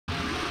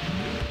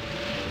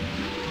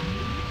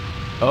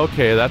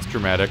Okay, that's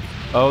dramatic.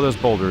 Oh, there's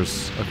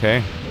boulders.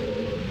 Okay.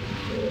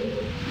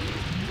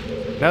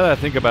 Now that I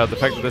think about it, the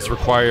fact that this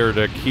required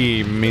a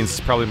key means it's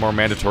probably more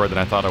mandatory than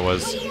I thought it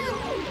was.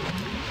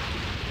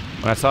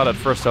 When I saw it at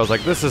first, I was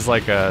like, this is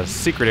like a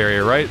secret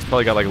area, right? It's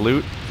probably got like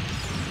loot.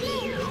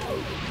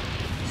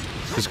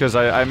 Just because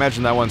I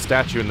imagine that one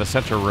statue in the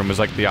center room is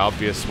like the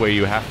obvious way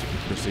you have to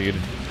proceed.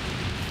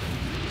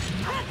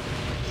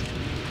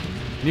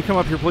 Can you come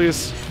up here,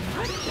 please?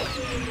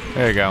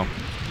 There you go.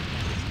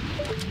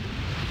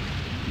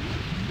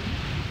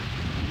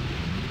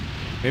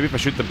 Maybe if I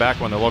shoot the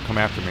back one, they will come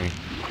after me.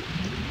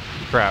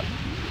 Crap.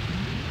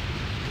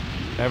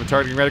 Can I have a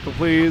targeting reticle,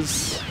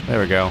 please? There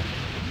we go.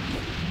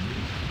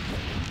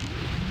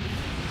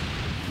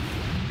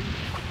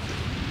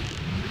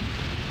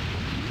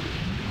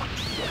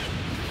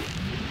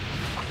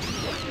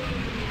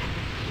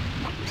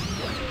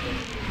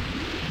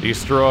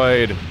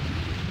 Destroyed.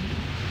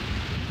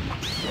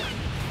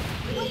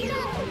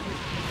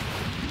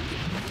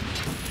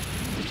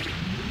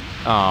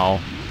 Oh.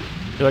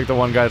 You're like the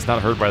one guy that's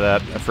not hurt by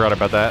that. I forgot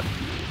about that.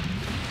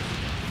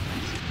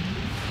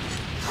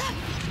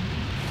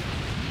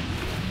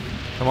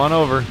 Come on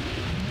over.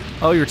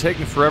 Oh, you're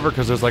taking forever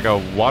because there's like a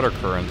water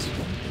current.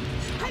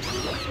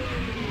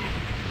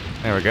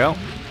 There we go.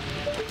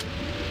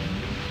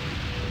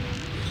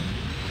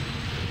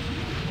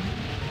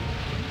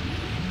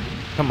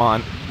 Come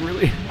on.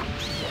 Really?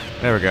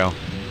 There we go.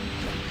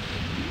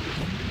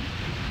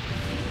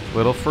 A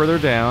little further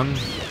down.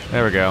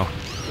 There we go.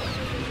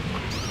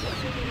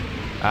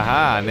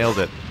 Aha, nailed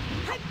it.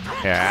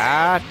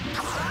 Yeah.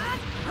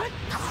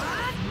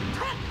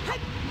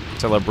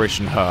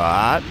 Celebration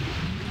hot.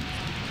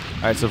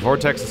 Alright, so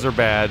vortexes are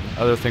bad.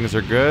 Other things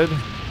are good?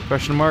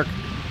 Question mark.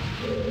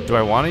 Do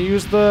I want to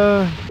use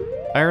the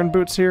iron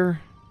boots here?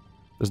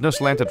 There's no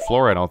slanted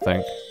floor, I don't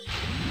think.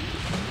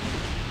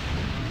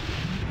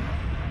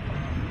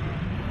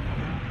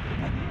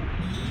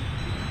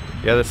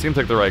 Yeah, that seems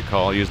like the right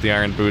call. Use the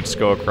iron boots,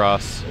 go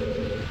across.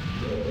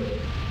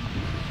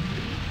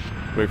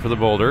 Wait for the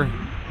boulder.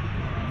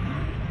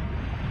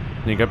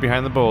 Sneak up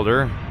behind the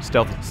boulder.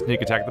 Stealth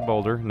sneak attack the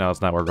boulder. No,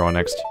 it's not where we're going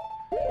next.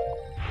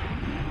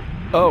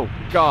 Oh,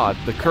 God,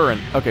 the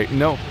current. Okay,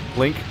 no.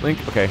 Link,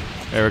 okay.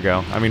 There we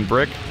go. I mean,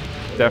 Brick.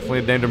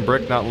 Definitely named him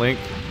Brick, not Link.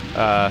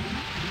 Here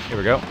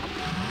we go.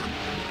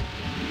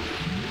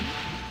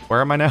 Where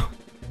am I now?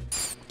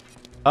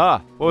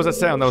 Ah, what was that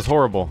sound? That was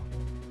horrible.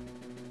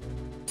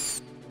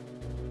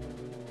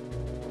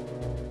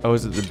 Oh,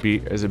 is it the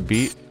beat? Is it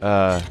beat?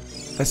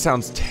 That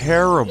sounds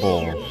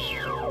terrible.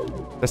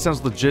 That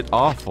sounds legit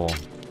awful.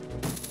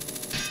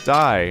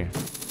 Die.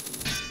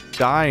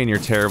 Die in your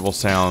terrible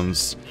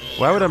sounds.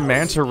 Why would a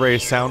manta ray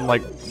sound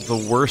like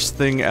the worst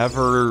thing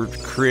ever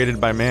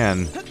created by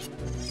man?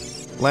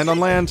 Land on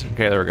land?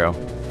 Okay, there we go.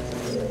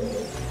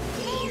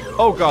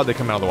 Oh god, they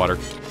come out of the water.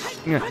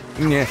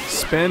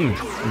 Spin.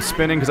 I'm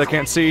spinning because I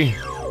can't see.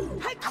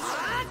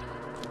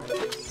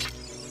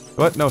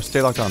 What? No,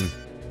 stay locked on.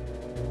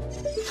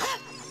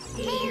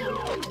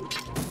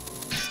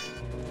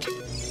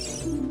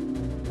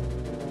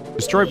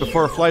 Destroy it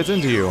before it flies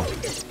into you.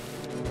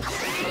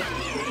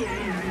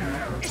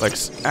 Like,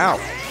 ow.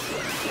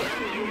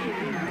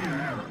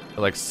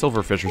 Like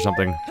silverfish or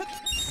something.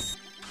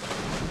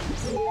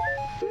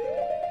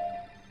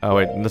 Oh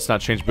wait, let's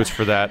not change boots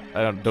for that.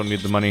 I don't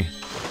need the money.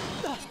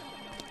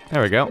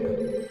 There we go.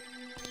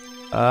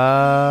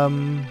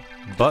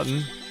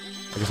 Button.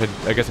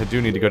 I guess I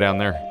do need to go down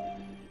there.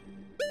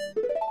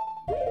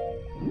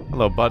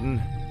 Hello,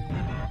 button.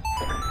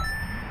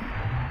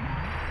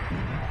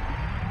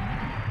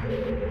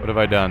 What have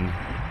I done?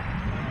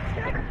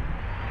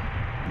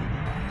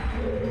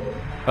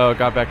 Oh, it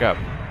got back up.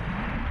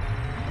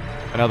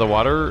 And now the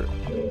water...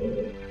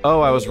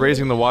 Oh, I was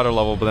raising the water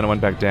level, but then it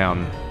went back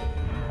down.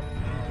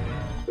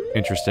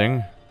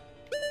 Interesting.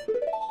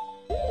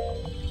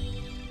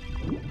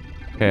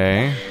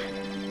 Okay.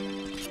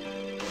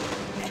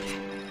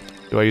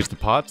 Do I use the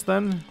pots,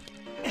 then?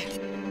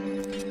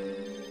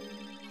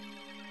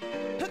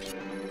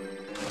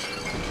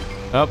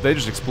 Oh, they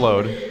just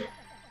explode.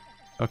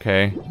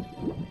 Okay.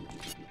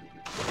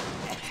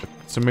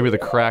 So maybe the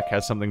crack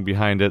has something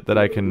behind it that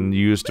I can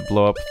use to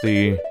blow up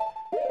the...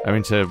 I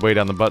mean, to weigh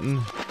down the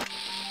button.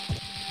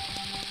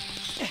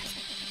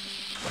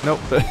 Nope.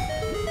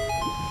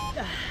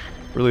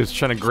 Really was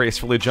trying to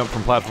gracefully jump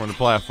from platform to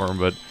platform,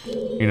 but...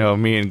 You know,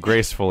 me and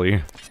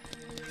gracefully.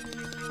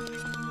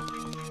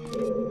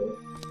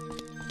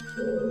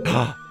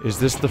 Is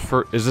this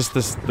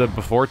the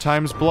before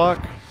times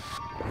block?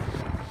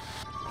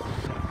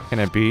 Can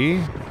it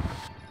be?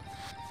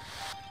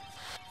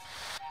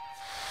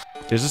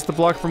 Is this the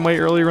block from way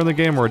earlier in the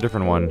game, or a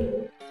different one?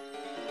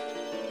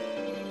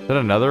 Is that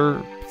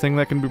another thing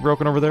that can be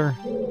broken over there?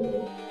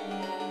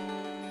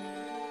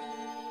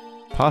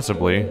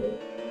 Possibly.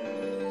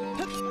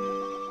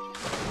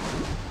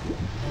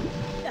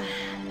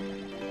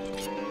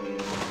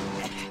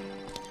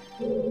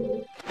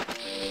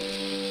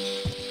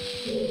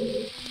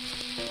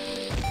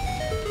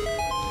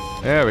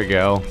 There we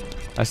go.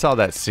 I saw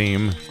that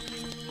seam.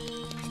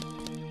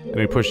 And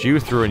we push you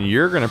through and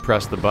you're gonna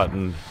press the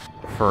button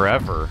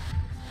forever.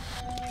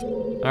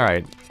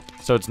 Alright.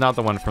 So it's not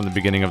the one from the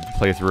beginning of the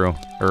playthrough,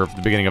 or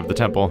the beginning of the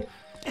temple.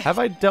 Have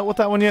I dealt with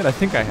that one yet? I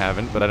think I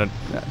haven't, but I don't...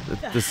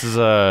 This is,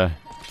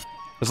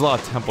 there's a lot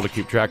of temple to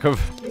keep track of.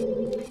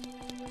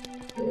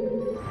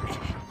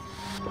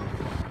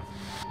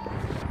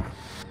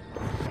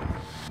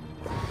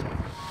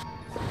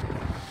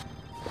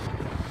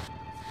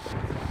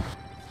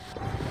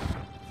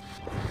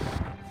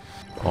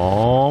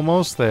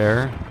 Almost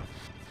there.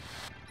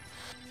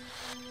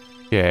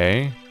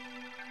 Okay.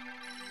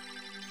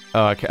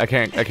 Oh, I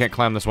can't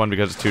climb this one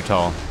because it's too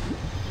tall.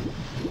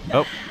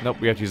 Oh, nope,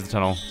 we have to use the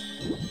tunnel.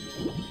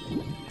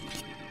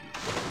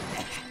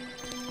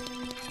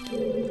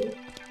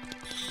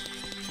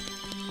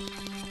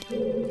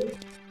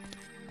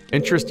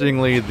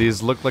 Interestingly,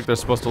 these look like they're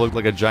supposed to look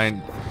like a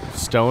giant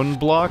stone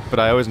block, but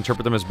I always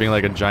interpret them as being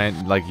like a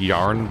giant, like,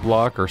 yarn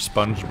block or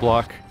sponge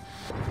block.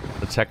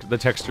 The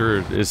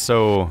texture is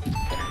so...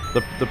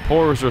 The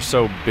pores are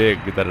so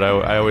big that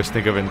I always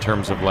think of in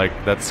terms of, like,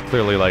 that's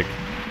clearly, like,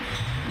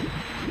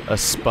 a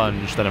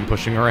sponge that I'm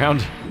pushing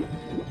around.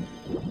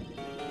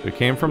 We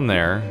came from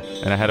there,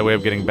 and I had a way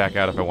of getting back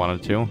out if I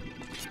wanted to.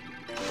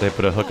 They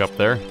put a hook up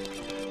there.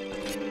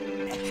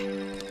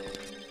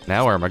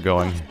 Now where am I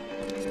going?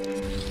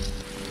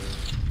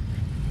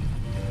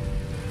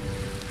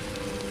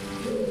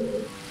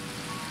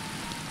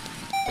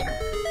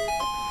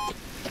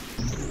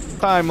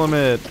 Time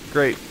limit!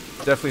 Great.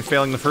 Definitely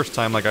failing the first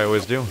time like I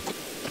always do.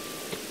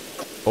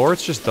 Or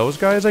it's just those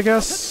guys, I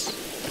guess?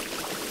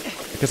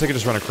 I guess I could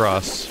just run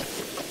across.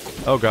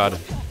 Oh god.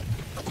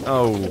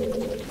 Oh.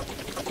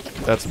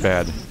 That's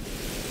bad.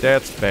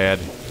 That's bad.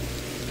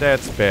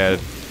 That's bad.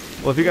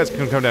 Well, if you guys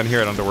can come down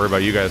here, I don't have to worry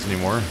about you guys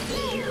anymore.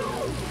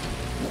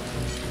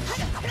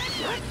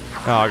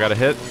 Oh, I got a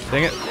hit.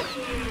 Dang it.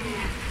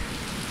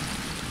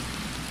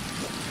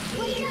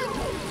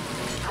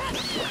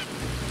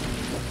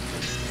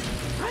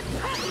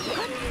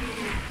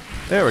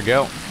 There we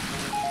go.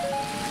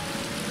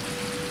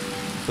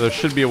 So there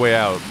should be a way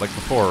out, like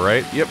before,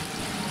 right? Yep.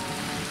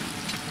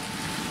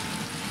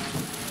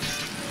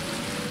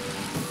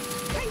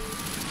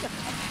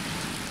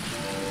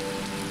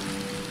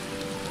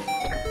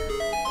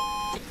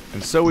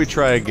 And so we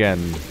try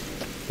again.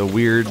 The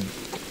weird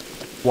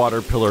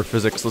water pillar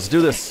physics. Let's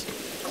do this.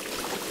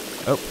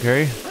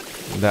 Okay.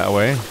 That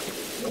way.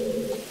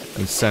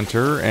 And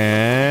center,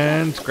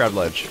 and grab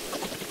ledge.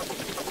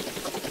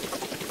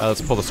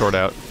 Let's pull the sword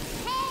out.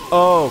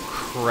 Oh,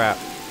 crap.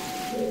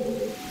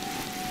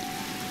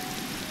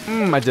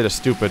 I did a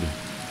stupid.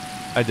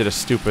 I did a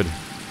stupid.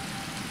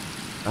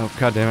 Oh,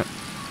 god damn it.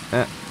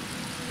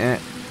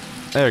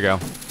 There we go.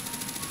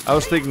 I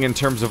was thinking in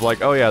terms of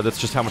like, oh yeah, that's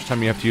just how much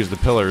time you have to use the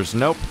pillars.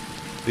 Nope.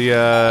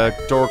 The,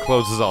 door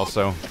closes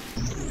also.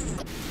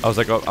 I was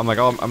like, oh, I'm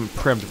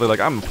preemptively like,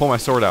 I'm gonna pull my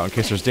sword out in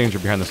case there's danger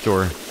behind this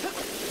door.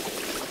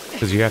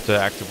 Because you have to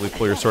actively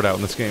pull your sword out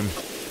in this game.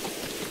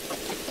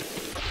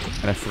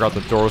 And I forgot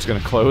the door was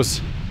gonna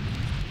close.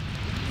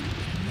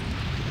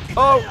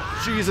 Oh,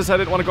 Jesus, I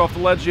didn't want to go off the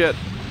ledge yet.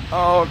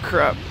 Oh,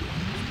 crap.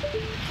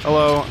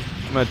 Hello.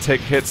 I'm gonna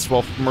take hits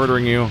while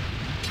murdering you.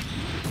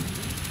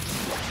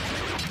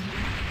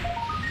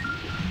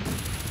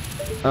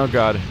 Oh,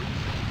 God.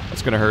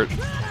 That's gonna hurt.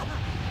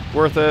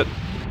 Worth it.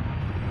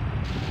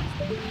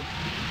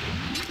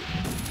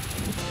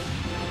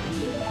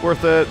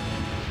 Worth it.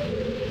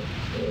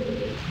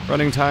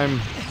 Running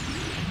time.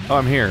 Oh,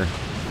 I'm here.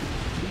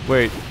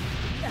 Wait.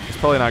 It's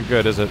probably not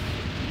good, is it?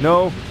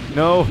 No.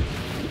 No.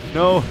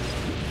 No.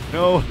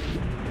 No.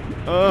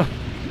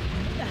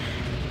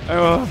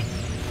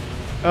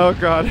 Oh,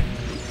 God.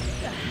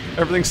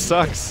 Everything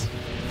sucks.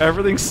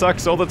 Everything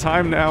sucks all the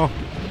time now.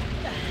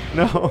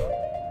 No.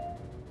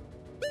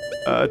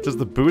 Does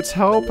the boots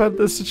help at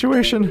this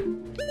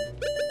situation?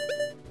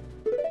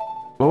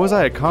 What was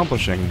I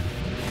accomplishing?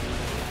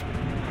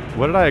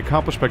 What did I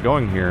accomplish by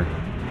going here?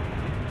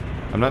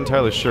 I'm not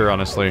entirely sure,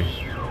 honestly.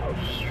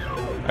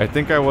 I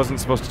think I wasn't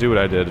supposed to do what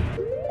I did.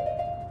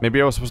 Maybe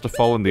I was supposed to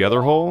fall in the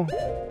other hole?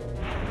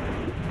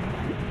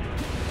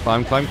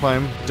 Climb, climb,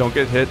 climb. Don't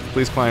get hit.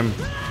 Please climb.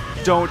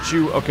 Don't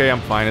you... Okay, I'm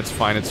fine. It's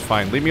fine. It's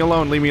fine. Leave me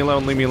alone. Leave me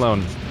alone. Leave me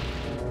alone.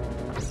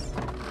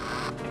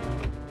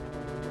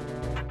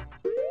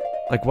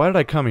 Like, why did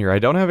I come here? I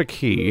don't have a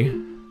key.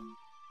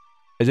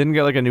 I didn't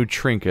get, like, a new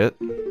trinket.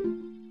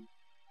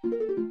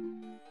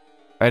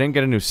 I didn't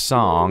get a new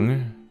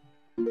song.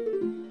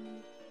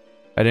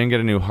 I didn't get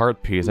a new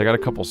heart piece. I got a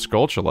couple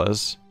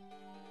Skulltulas.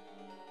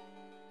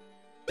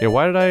 Yeah,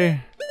 why did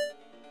I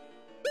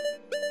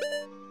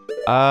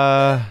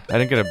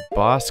didn't get a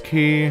boss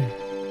key.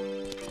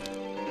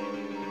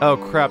 Oh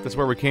crap, that's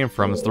where we came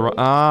from. That's the wrong...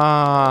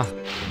 I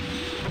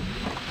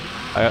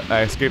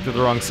escaped to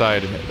the wrong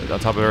side, on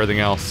top of everything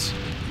else.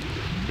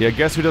 Yeah,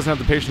 guess who doesn't have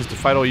the patience to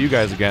fight all you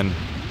guys again?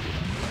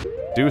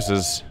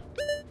 Deuces.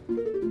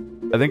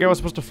 I think I was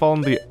supposed to fall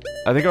in the...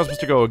 I think I was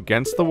supposed to go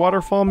against the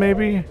waterfall,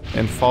 maybe?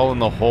 And fall in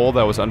the hole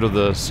that was under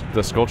the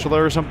Skulltula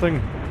or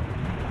something?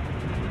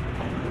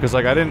 Because,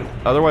 like, I didn't...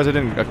 Otherwise, I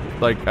didn't...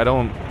 like, I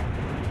don't...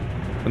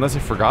 Unless I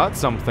forgot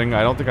something,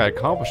 I don't think I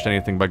accomplished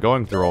anything by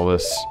going through all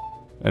this.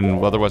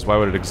 And otherwise, why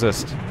would it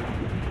exist?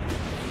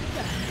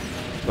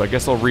 So I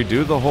guess I'll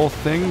redo the whole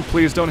thing.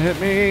 Please don't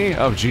hit me!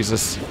 Oh,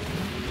 Jesus.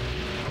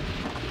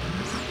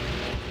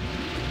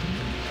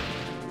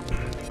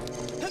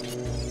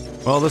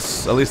 Well,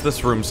 this... At least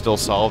this room's still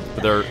solved,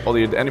 but all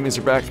the enemies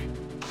are back.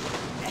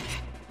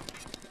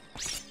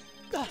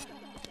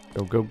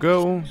 Go, go,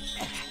 go.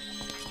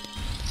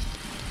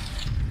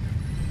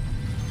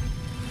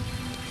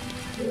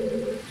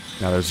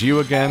 Now there's you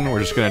again. We're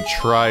just gonna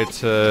try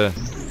to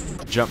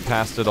jump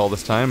past it all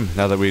this time.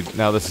 Now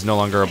this is no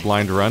longer a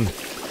blind run.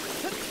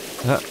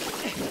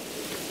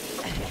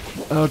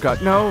 Oh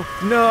god, no!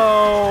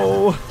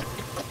 No!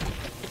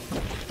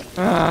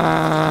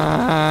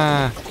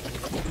 Ah,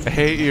 I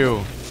hate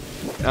you.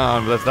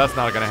 That's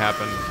not gonna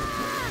happen.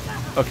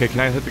 Okay, can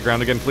I hit the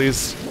ground again,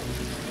 please?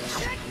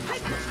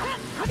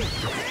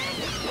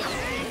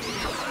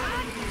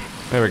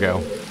 There we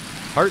go.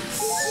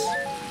 Hearts.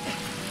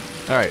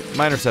 Alright,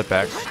 minor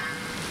setback.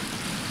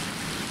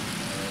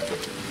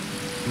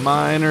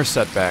 Minor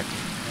setback.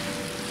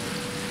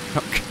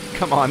 Oh,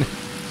 come on.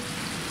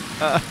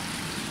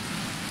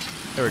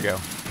 There we go.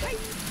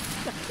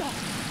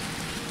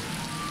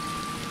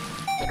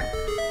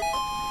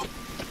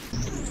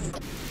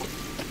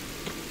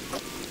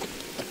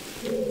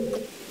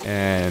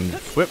 And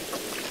whip.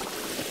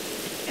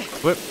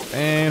 Whip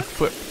and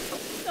whip.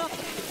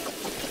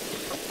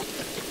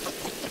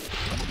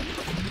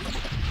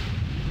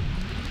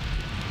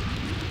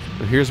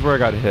 So here's where I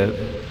got hit.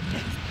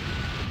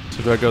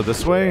 So do I go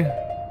this way?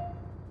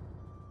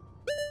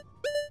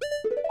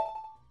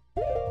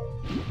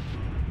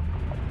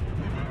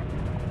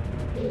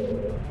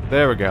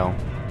 There we go.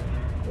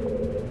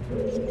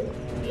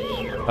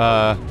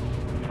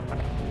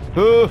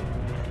 Ooh!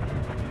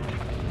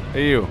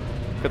 Hey you,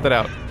 cut that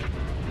out.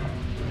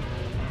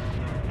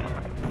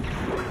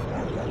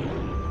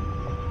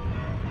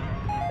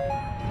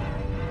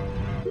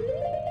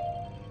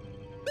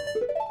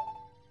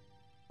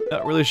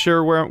 Not really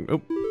sure where I'm...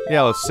 Oh,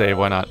 yeah, let's save,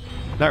 why not?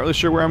 Not really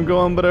sure where I'm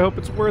going, but I hope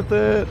it's worth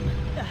it.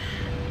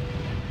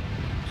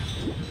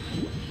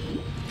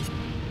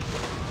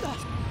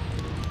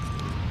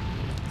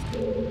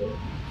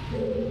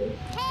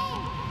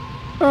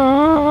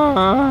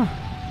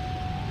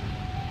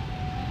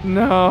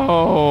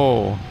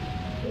 No.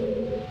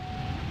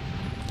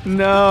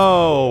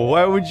 No,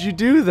 why would you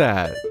do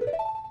that?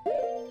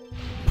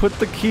 Put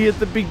the key at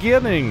the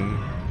beginning.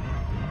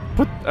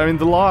 I mean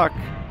the lock.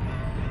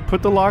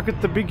 Put the lock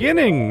at the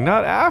beginning,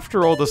 not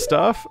after all the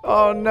stuff.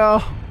 Oh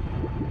no.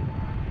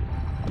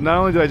 Not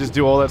only did I just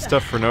do all that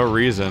stuff for no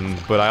reason,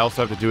 but I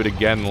also have to do it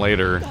again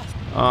later.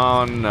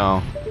 Oh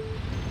no.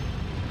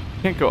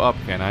 Can't go up,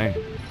 can I?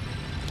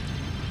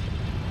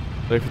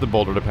 Wait for the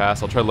boulder to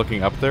pass. I'll try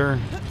looking up there.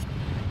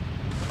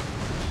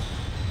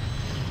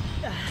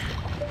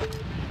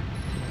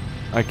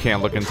 I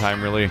can't look in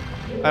time, really.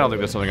 I don't think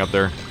there's something up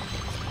there.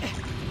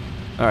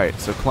 Alright,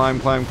 so climb,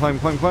 climb, climb,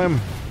 climb,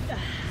 climb.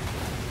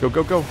 Go,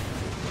 go, go.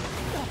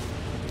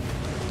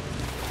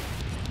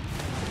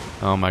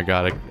 Oh my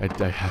god,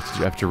 I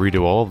have to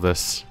redo all of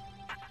this.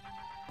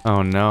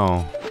 Oh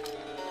no.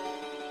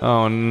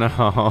 Oh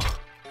no.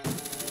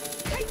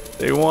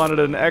 They wanted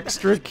an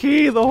extra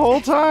key the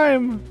whole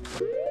time!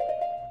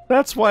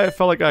 That's why I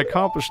felt like I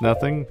accomplished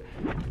nothing.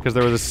 Because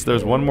there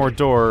was one more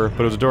door,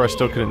 but it was a door I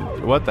still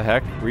couldn't... What the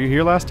heck? Were you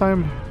here last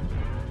time?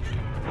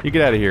 You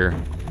get out of here.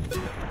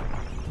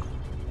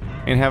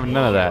 Ain't having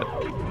none of that.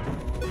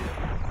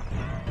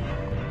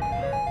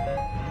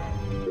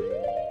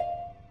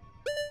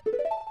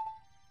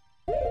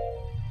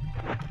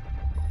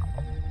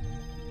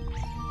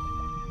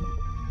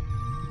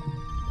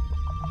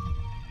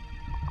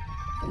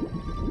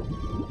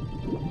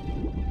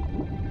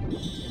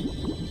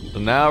 So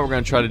now we're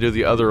gonna try to do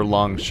the other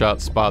long shot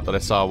spot that I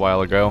saw a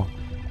while ago.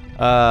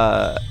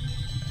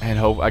 And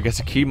hope, I guess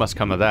a key must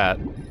come of that.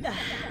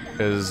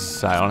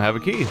 Because I don't have a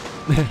key.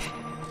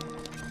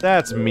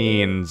 That's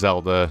mean,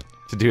 Zelda,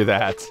 to do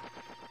that.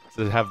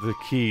 To have the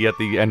key at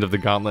the end of the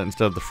gauntlet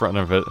instead of the front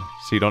of it.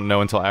 So you don't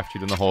know until after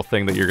you've done the whole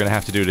thing that you're gonna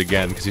have to do it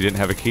again because you didn't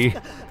have a key.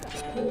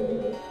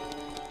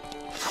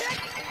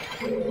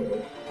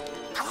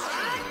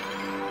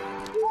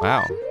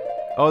 Wow.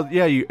 Oh,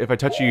 yeah, if I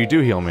touch you, you do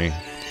heal me.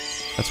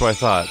 That's what I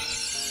thought.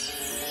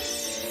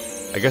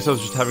 I guess I was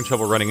just having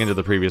trouble running into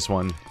the previous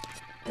one.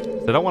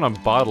 I don't want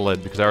to bottle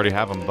it because I already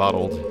have them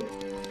bottled.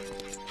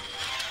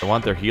 I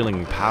want their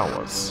healing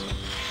powers.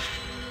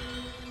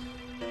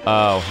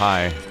 Oh,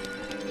 hi.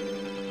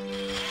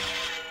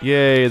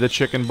 Yay, the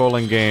chicken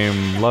bowling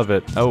game. Love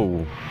it.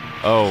 Oh.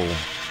 Oh.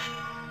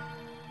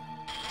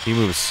 He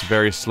moves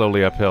very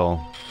slowly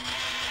uphill.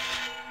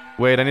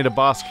 Wait, I need a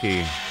boss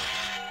key.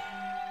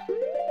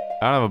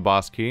 I don't have a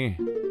boss key.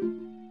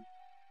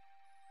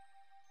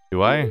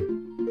 Do I?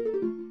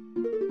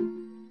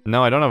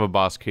 No, I don't have a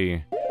boss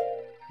key.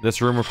 This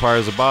room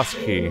requires a boss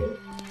key.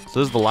 So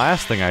this is the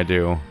last thing I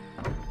do.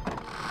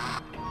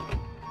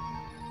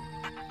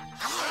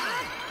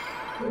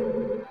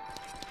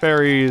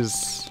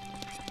 Fairies.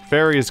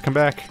 Fairies, come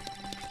back.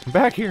 Come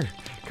back here.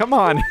 Come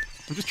on.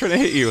 I'm just trying to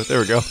hit you. There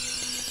we go.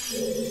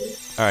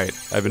 Alright,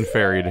 I've been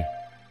ferried.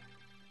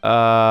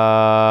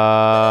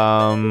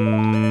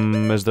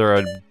 Is there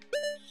a...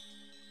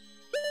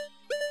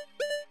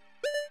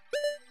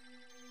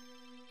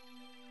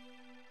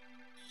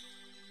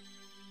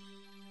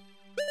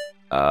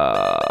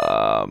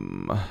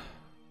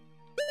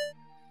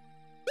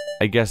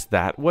 I guess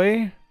that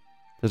way?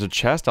 There's a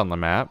chest on the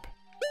map.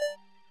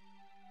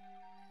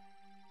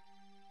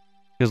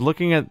 Because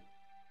looking at...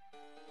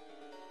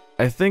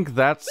 I think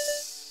that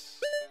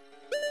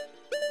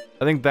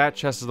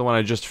chest is the one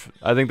I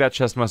think that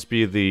chest must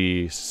be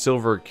the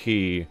silver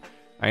key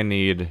I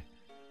need.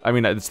 I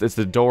mean, it's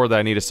the door that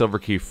I need a silver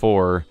key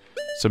for.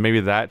 So maybe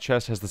that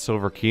chest has the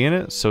silver key in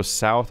it? So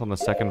south on the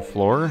second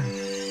floor?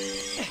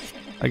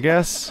 I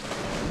guess?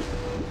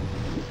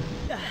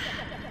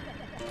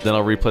 Then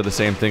I'll replay the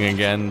same thing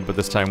again, but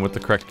this time with the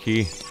correct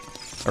key.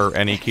 Or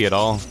any key at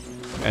all.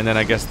 And then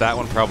I guess that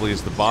one probably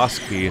is the boss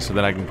key, so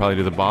then I can probably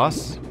do the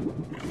boss.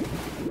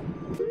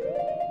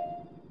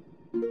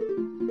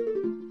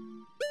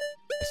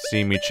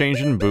 See me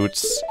changing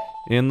boots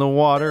in the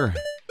water.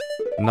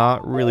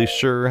 Not really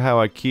sure how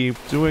I keep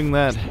doing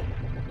that.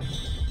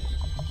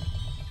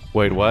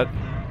 Wait, what?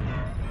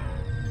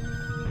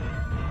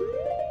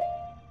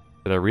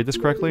 Did I read this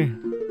correctly?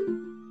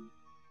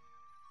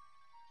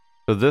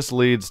 So this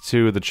leads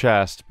to the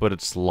chest, but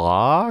it's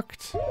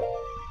locked?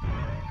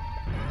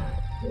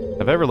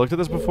 Have I ever looked at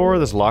this before?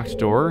 This locked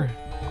door?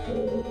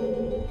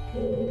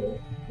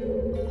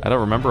 I don't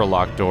remember a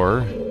locked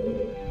door.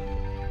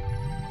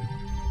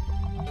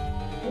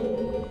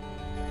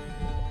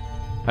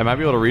 I might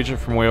be able to reach it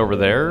from way over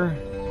there.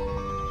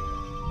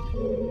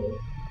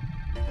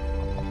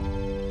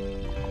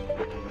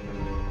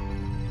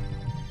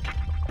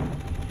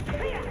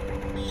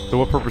 So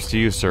what purpose do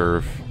you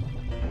serve?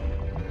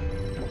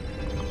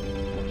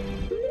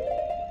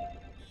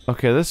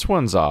 Okay, this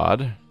one's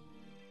odd.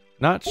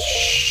 Not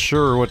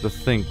sure what to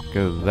think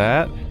of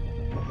that.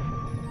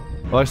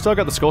 Well, I still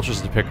got the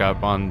sculptures to pick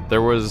up on.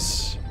 There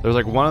was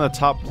like one on the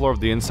top floor of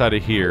the inside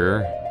of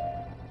here.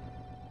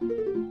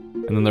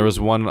 And then there was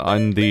one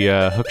on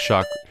the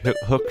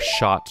hook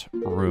shot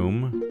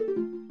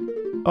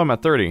room. Oh, I'm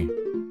at 30.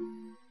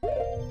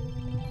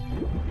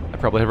 I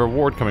probably have a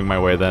reward coming my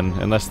way then,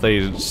 unless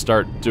they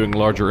start doing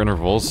larger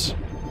intervals.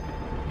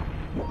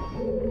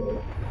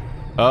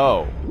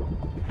 Oh.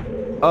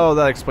 Oh,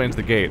 that explains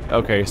the gate.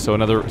 Okay, so I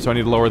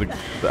need to lower the...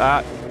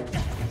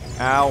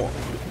 Ow.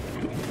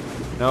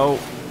 No.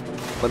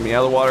 Let me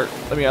out of the water.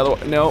 Let me out of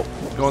the water. No.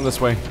 Going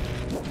this way.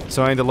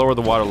 So I need to lower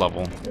the water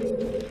level.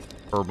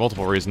 For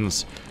multiple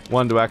reasons.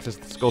 One, to access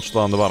the sculpture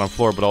on the bottom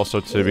floor, but also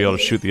to be able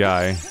to shoot the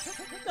eye.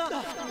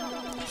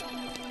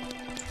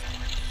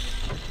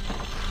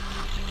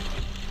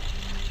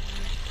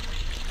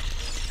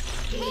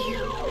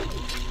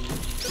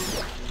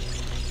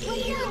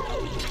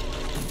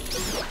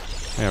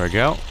 There we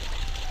go.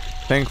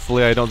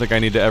 Thankfully, I don't think I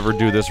need to ever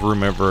do this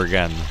room ever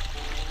again.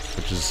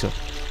 Which is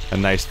a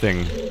nice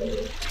thing.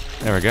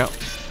 There we go.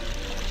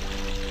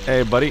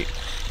 Hey, buddy.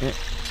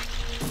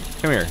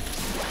 Come here.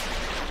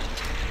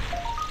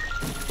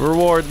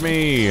 Reward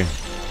me!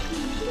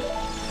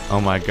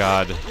 Oh my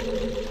god.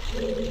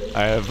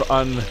 I have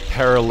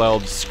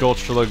unparalleled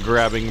sculpture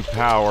grabbing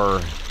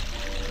power.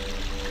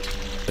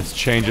 This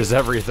changes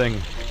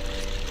everything.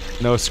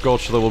 No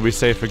sculpture will be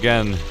safe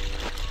again.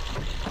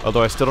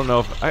 Although I still don't know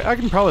if... I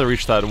can probably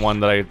reach that one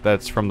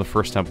that's from the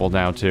first temple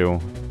now, too.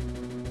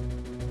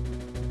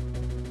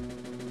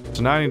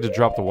 So now I need to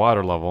drop the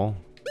water level.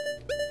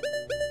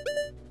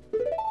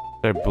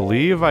 I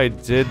believe I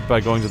did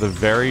by going to the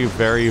very,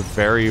 very,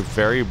 very,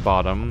 very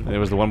bottom. And it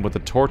was the one with the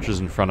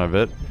torches in front of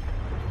it.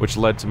 Which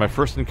led to my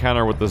first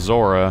encounter with the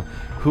Zora,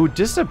 who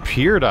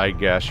disappeared, I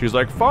guess. She was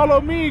like,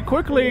 follow me,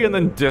 quickly! And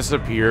then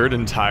disappeared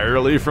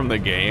entirely from the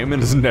game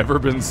and has never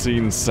been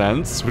seen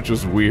since, which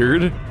was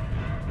weird.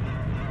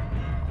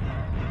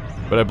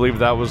 But I believe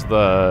that was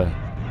the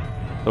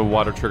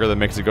water trigger that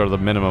makes it go to the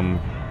minimum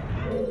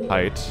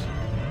height.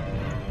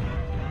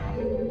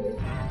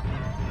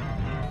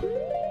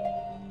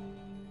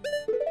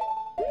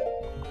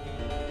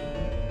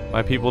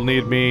 My people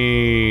need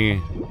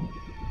me.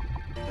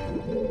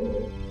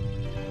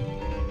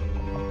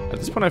 At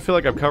this point, I feel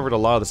like I've covered a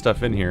lot of the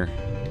stuff in here.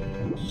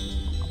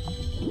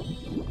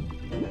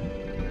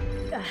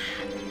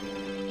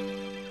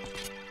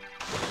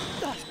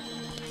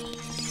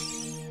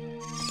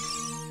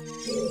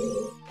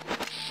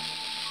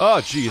 Oh,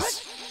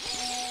 jeez.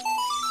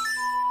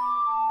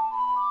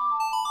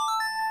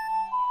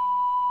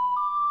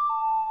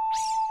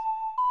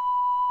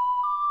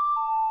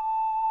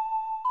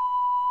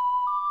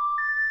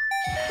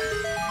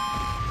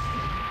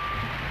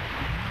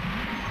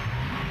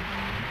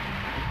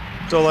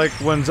 So, like,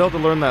 when Zelda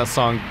learned that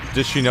song,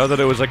 did she know that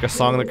it was, like, a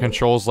song that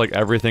controls, like,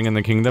 everything in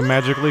the kingdom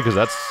magically? Because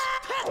that's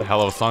a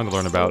hell of a song to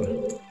learn about.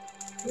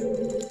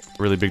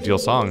 Really big deal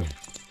song.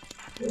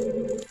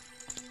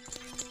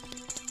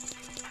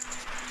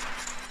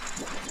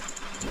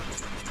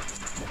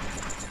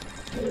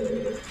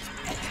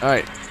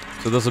 Alright,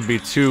 so this will be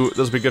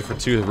good for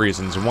two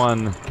reasons.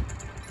 One,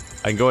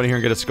 I can go in here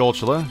and get a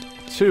Skulltula.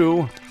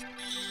 Two,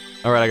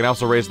 alright, I can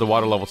also raise the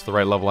water level to the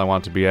right level I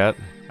want it to be at,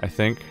 I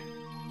think.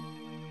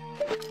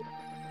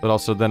 But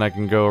also then I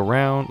can go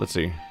around, let's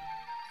see. Can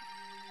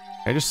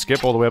I just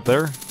skip all the way up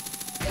there?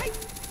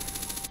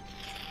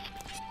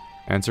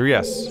 Answer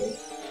yes.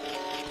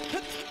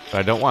 But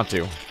I don't want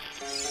to.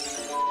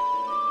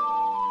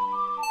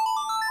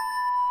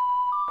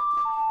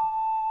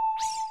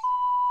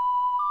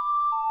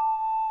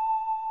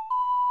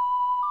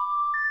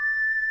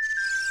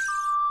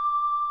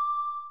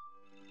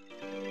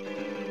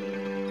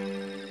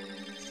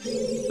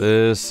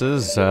 This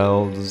is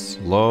Zelda's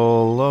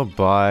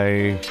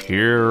lullaby.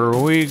 Here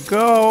we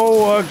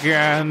go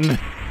again.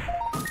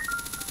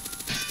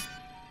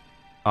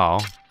 Oh.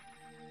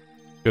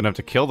 Good enough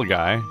to kill the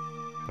guy,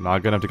 but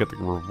not good enough to get the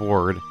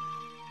reward.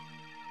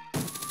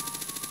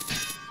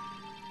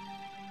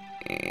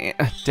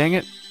 Dang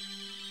it.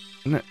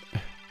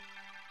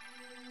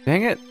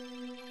 Dang it.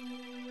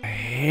 I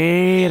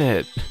hate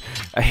it.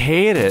 I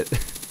hate it.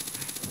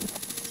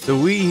 The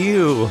Wii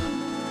U.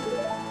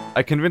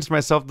 I convinced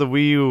myself the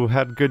Wii U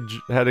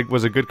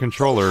was a good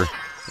controller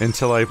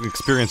until I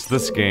experienced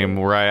this game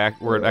where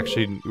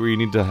you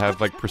need to have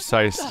like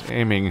precise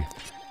aiming.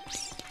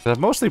 I've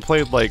mostly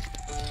played like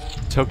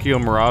Tokyo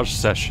Mirage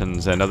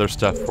sessions and other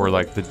stuff where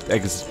like the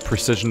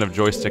precision of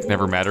joystick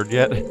never mattered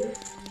yet.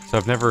 So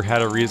I've never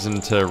had a reason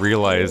to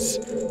realize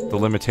the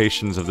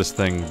limitations of this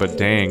thing, but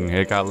dang,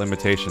 it got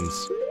limitations.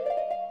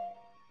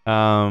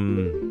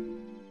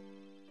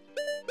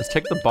 Let's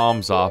take the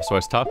bombs off so I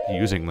stop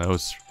using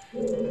those.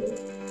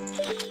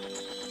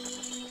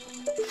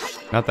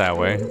 Not that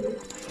way.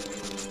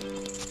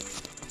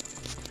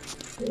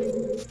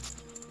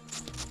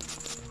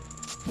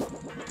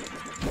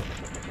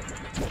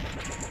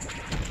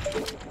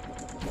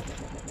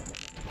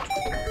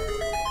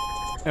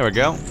 There we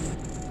go.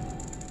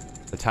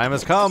 The time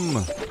has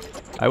come.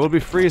 I will be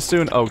free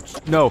soon. Oh,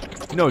 no.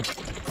 No.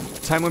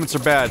 Time limits are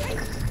bad.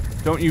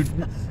 Don't you...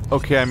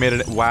 Okay, I made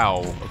it.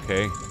 Wow.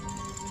 Okay.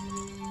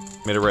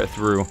 Made it right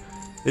through.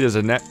 It is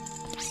a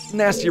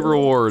nasty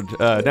reward.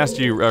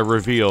 Nasty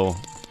reveal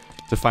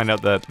to find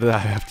out that I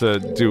have to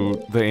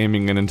do the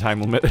aiming in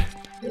time limit.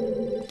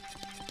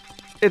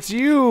 It's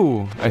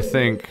you, I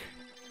think.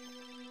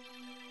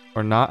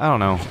 Or not? I don't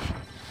know.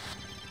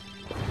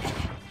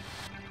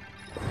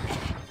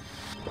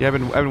 Yeah, I've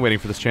been waiting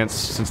for this chance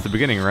since the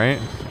beginning, right?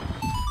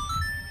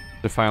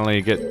 To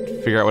finally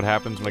figure out what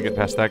happens when I get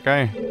past that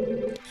guy.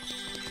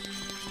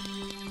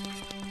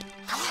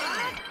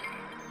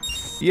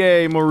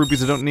 Yay, more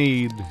rupees I don't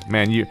need.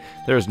 Man,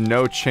 there's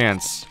no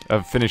chance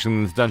of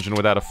finishing this dungeon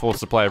without a full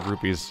supply of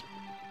rupees.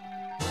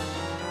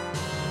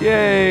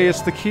 Yay,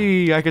 it's the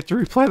key. I get to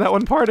replay that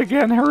one part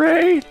again.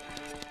 Hooray!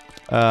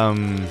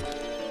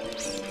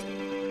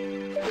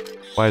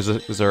 Why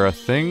is there a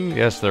thing?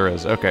 Yes, there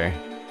is. Okay.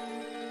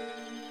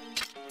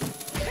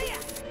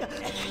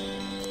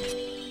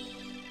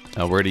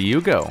 Now, where do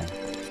you go?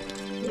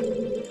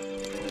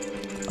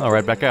 Oh,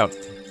 right back out.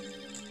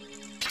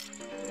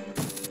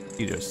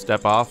 You just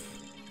step off.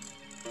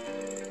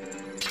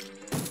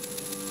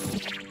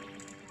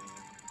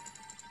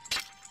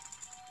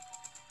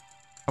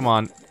 Come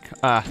on.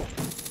 Ah.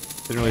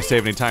 Didn't really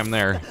save any time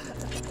there.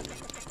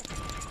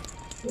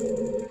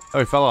 Oh,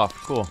 he fell off.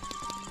 Cool.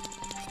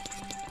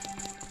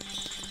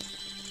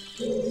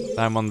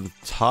 I'm on the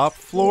top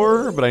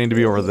floor, but I need to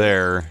be over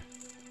there.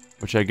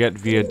 Which I get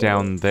via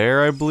down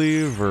there, I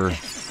believe, or...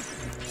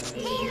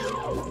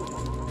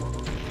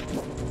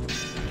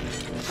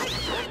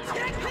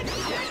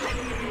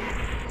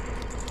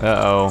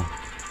 Uh-oh.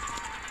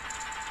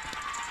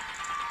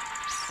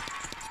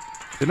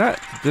 Did I...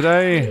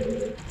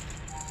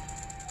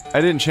 I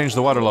didn't change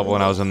the water level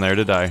when I was in there,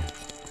 did I?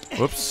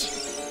 Whoops.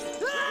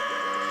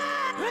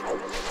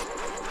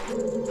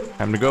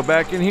 Time to go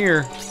back in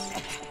here.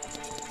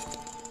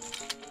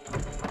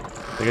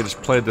 I think I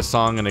just played the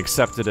song and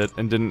accepted it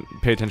and didn't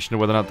pay attention to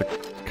whether or not the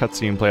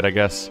cutscene played, I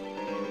guess.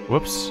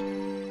 Whoops.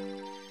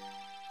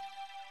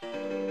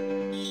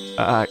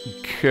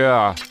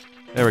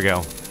 There we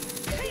go.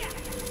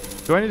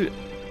 Do I need to...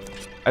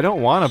 I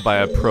don't want to buy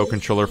a Pro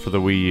Controller for the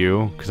Wii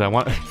U, because I'm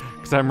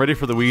ready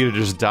for the Wii U to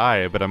just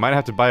die, but I might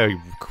have to buy a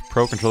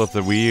Pro Controller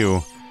for the Wii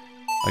U.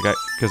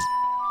 Because...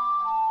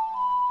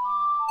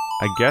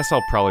 I guess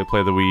I'll probably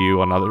play the Wii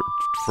U on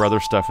for other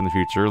stuff in the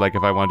future, like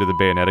if I want to do the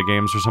Bayonetta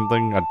games or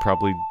something, I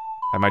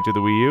might do the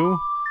Wii U.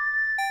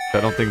 But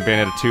I don't think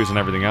Bayonetta 2 is and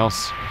everything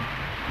else.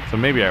 So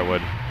maybe I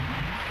would.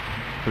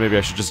 But maybe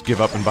I should just give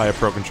up and buy a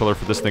Pro Controller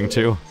for this thing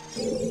too.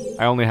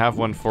 I only have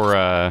one for,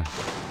 I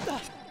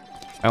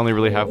only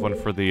really have one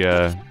for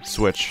the,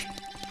 Switch.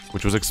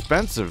 Which was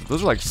expensive.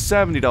 Those are like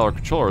 $70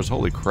 controllers,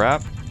 holy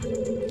crap.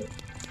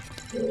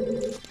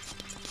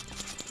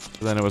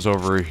 So then it was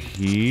over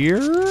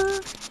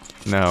here?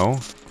 No.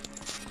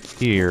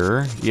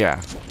 Here.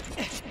 Yeah.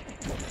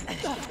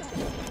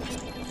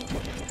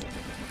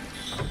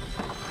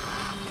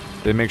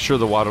 They make sure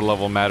the water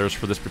level matters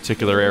for this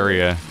particular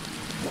area.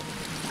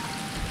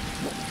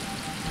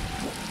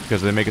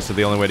 because they make it so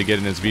the only way to get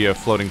in is via a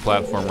floating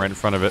platform right in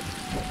front of it.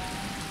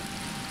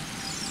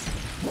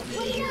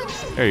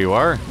 There you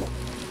are.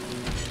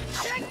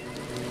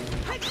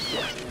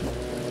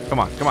 Come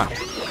on, come on.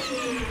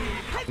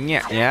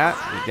 Yeah,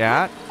 yeah,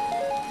 yeah.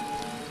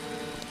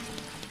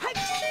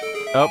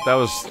 Oh, that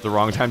was the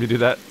wrong time to do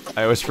that.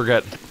 I always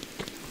forget.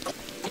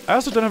 I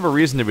also don't have a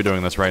reason to be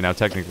doing this right now,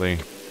 technically.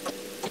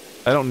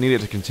 I don't need it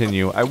to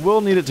continue. I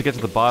will need it to get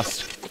to the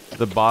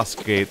boss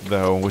gate,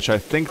 though, which I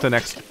think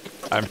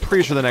I'm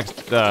pretty sure the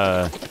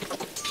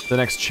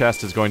next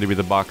chest is going to be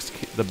the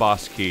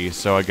boss key,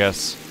 so I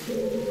guess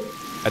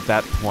at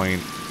that point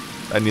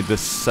I need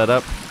this set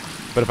up.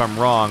 But if I'm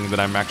wrong, then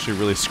I'm actually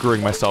really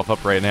screwing myself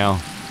up right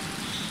now.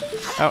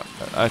 Oh,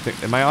 I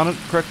think, am I on it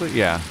correctly?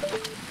 Yeah.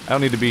 I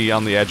don't need to be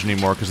on the edge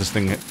anymore because this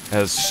thing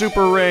has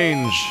super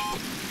range.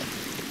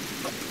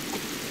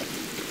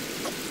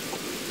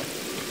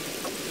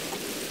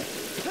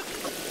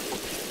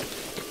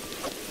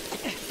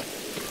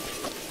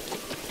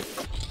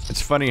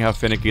 It's funny how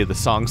finicky the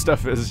song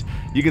stuff is.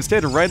 You can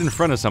stand right in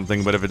front of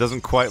something, but if it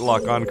doesn't quite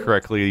lock on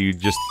correctly, you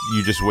just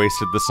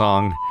wasted the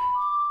song.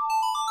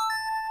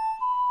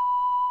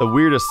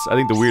 I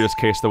think the weirdest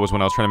case though was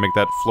when I was trying to make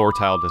that floor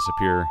tile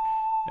disappear,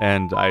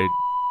 and I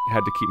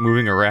had to keep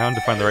moving around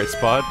to find the right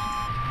spot.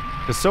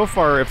 Because so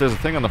far, if there's a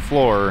thing on the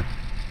floor,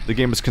 the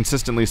game has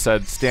consistently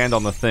said stand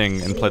on the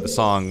thing and play the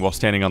song while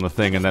standing on the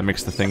thing, and that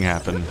makes the thing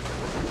happen.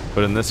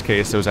 But in this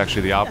case, it was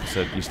actually the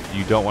opposite.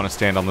 You don't want to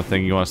stand on the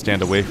thing, you want to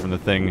stand away from the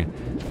thing,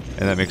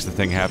 and that makes the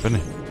thing happen.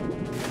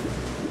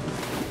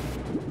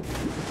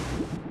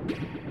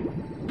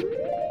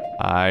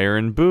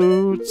 Iron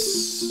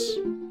boots.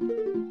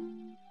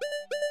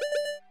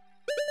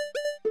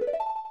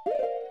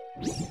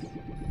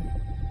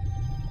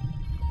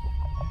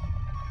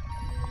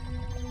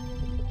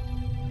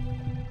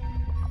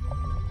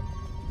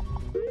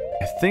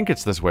 I think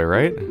it's this way,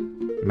 right?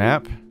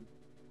 Map?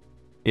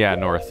 Yeah,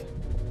 north.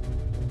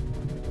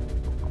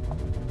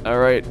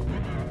 Alright.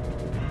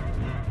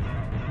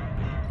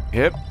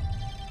 Yep.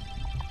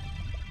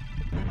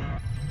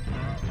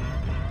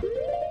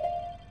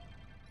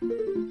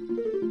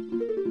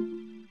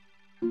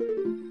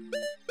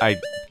 I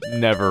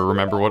never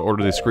remember what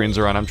order these screens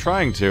are on. I'm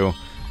trying to,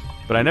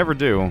 but I never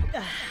do.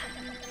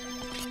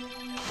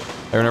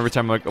 Every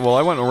time I'm like, well,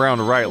 I went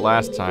around right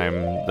last time,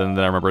 then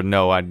I remember,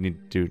 no, I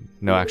need to,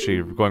 no,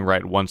 actually, going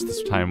right once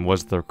this time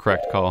was the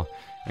correct call,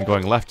 and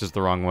going left is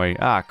the wrong way.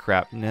 Ah,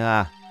 crap,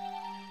 nah.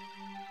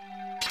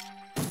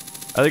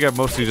 I think I've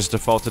mostly just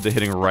defaulted to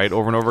hitting right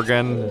over and over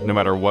again, no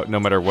matter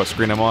what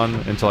screen I'm on,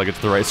 until I get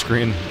to the right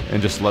screen,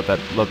 and just let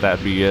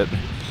that be it.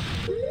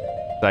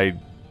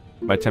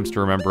 My attempts to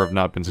remember have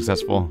not been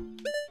successful.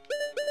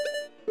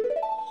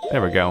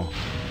 There we go.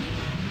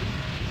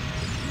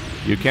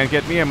 You can't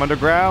get me, I'm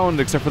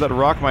underground, except for that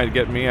rock might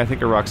get me. I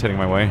think a rock's heading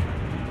my way.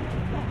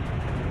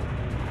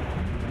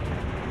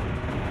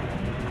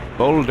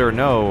 Boulder,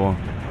 no.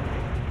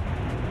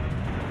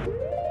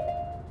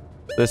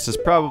 This is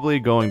probably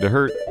going to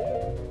hurt.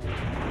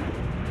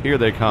 Here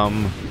they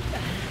come.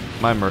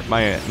 My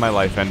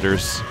life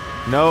enders.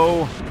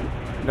 No.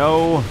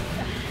 No.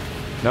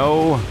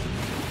 No.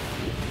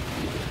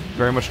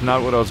 Very much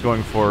not what I was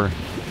going for.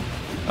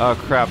 Oh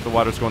crap, the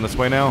water's going this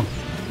way now.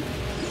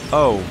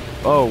 Oh.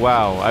 Oh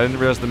wow, I didn't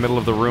realize the middle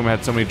of the room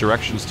had so many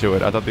directions to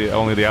it. I thought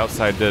only the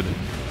outside did.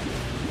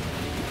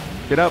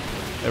 Get up.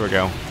 There we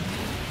go.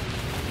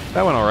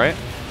 That went alright.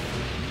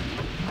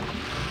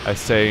 I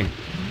say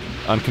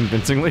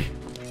unconvincingly.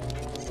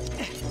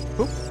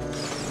 Oop.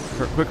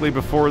 Quickly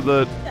before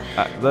go.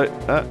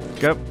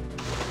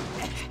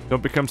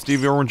 Don't become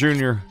Stevie Irwin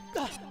Jr.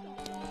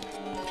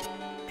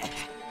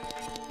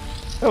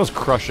 That was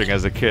crushing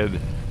as a kid.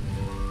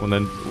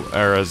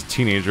 Or as a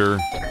teenager.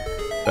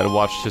 That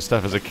watched his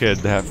stuff as a kid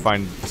to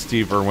find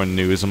Steve Irwin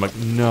news. I'm like,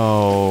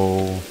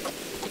 no.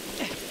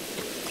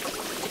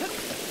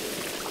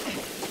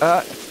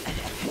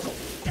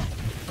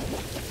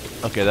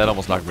 Okay, that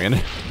almost knocked me in.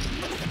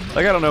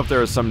 Like, I don't know if there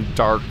was some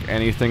dark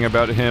anything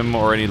about him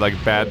or any, like,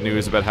 bad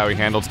news about how he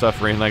handled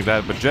stuff or anything like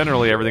that, but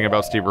generally everything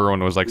about Steve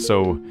Irwin was, like,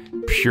 so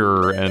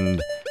pure, and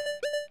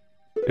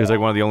it was, like,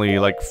 one of the only,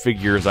 like,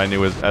 figures I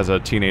knew as a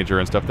teenager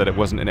and stuff that it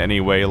wasn't in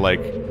any way,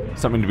 like,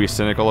 something to be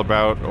cynical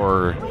about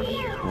or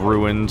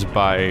ruined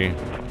by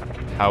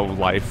how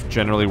life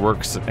generally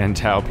works and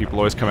how people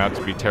always come out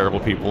to be terrible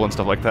people and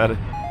stuff like that.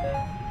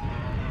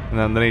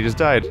 And then he just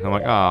died. I'm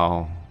like,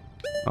 oh.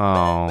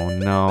 Oh,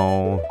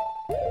 no.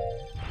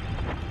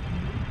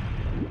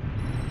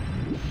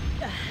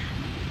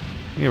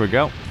 Here we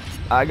go.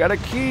 I got a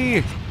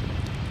key!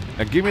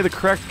 Now give me the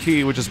correct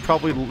key, which is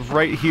probably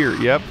right here.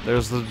 Yep,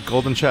 there's the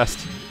golden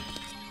chest.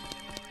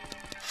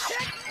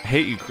 I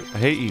hate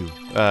you,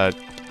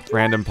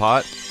 random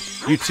pot.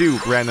 You too,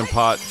 random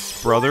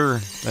pot's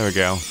brother. There we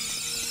go.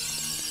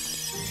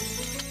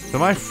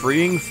 Am I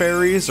freeing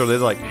fairies? Are they,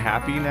 like,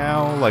 happy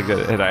now? Like,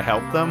 did I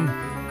help them?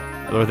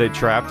 Or are they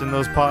trapped in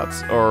those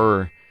pots?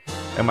 Or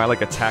am I,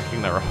 like,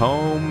 attacking their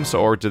homes?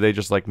 Or do they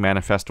just, like,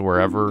 manifest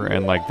wherever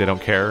and, like, they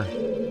don't care?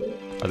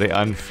 Are they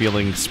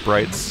unfeeling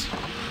sprites?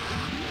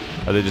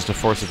 Are they just a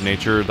force of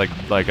nature,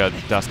 like a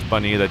dust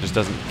bunny that just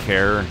doesn't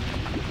care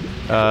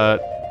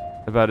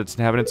about its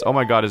inhabitants? Oh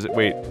my god, is it-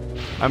 wait.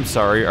 I'm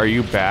sorry, are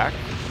you back?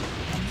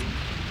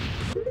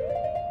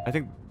 I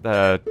think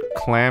the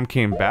clam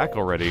came back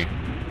already.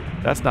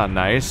 That's not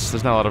nice.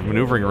 There's not a lot of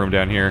maneuvering room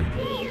down here.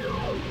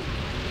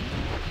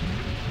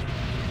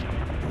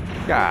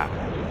 Ah,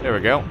 there we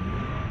go.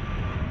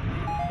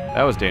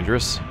 That was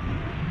dangerous.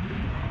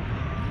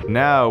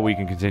 Now we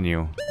can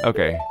continue.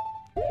 Okay.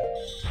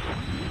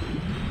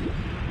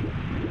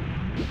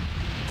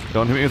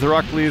 Don't hit me with a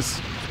rock,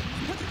 please.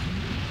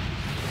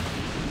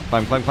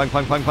 Climb, climb, climb,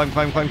 climb, climb, climb,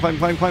 climb, climb, climb,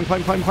 climb, climb,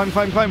 climb, climb, climb,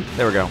 climb, climb.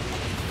 There we go.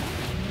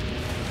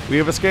 We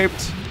have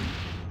escaped.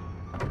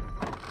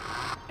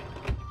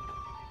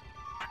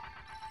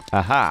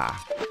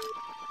 Aha.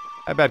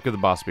 How bad could the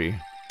boss be?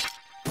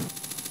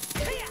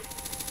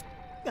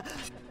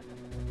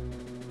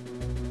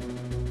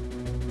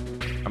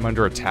 I'm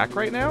under attack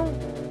right now?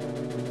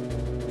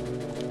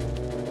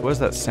 What is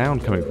that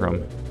sound coming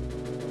from?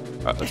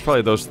 It's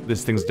probably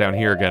these things down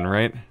here again,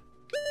 right?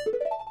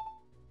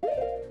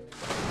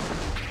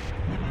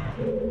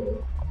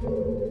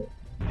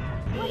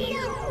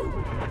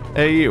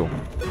 Hey, you.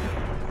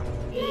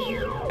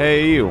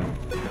 Hey, you.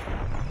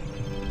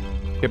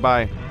 Okay,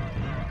 bye.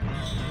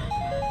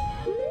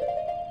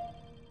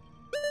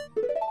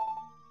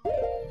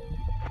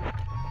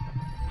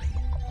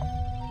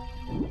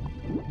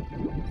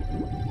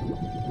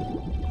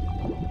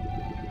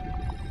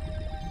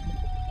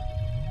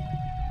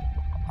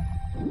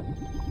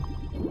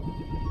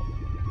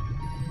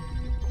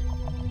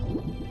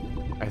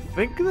 I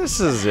think this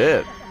is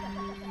it.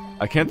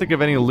 I can't think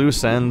of any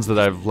loose ends that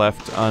I've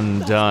left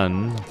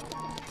undone.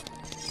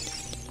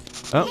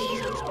 Oh.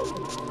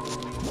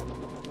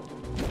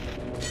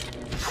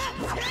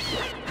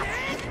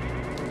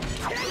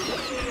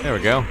 There we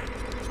go.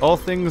 All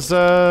things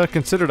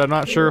considered, I'm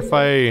not sure if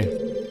I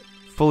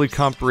fully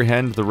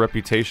comprehend the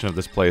reputation of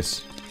this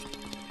place.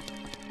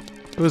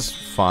 It was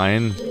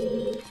fine.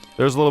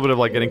 There was a little bit of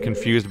like getting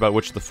confused about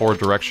which of the 4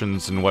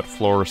 directions and what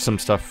floor some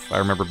stuff I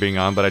remember being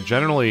on, but I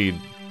generally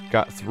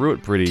got through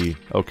it pretty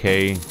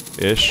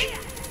okay-ish.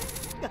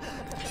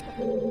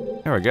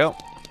 There we go.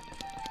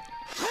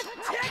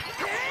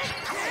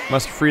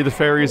 Must free the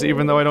fairies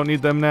even though I don't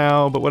need them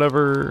now, but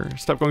whatever.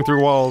 Stop going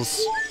through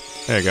walls.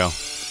 There you go.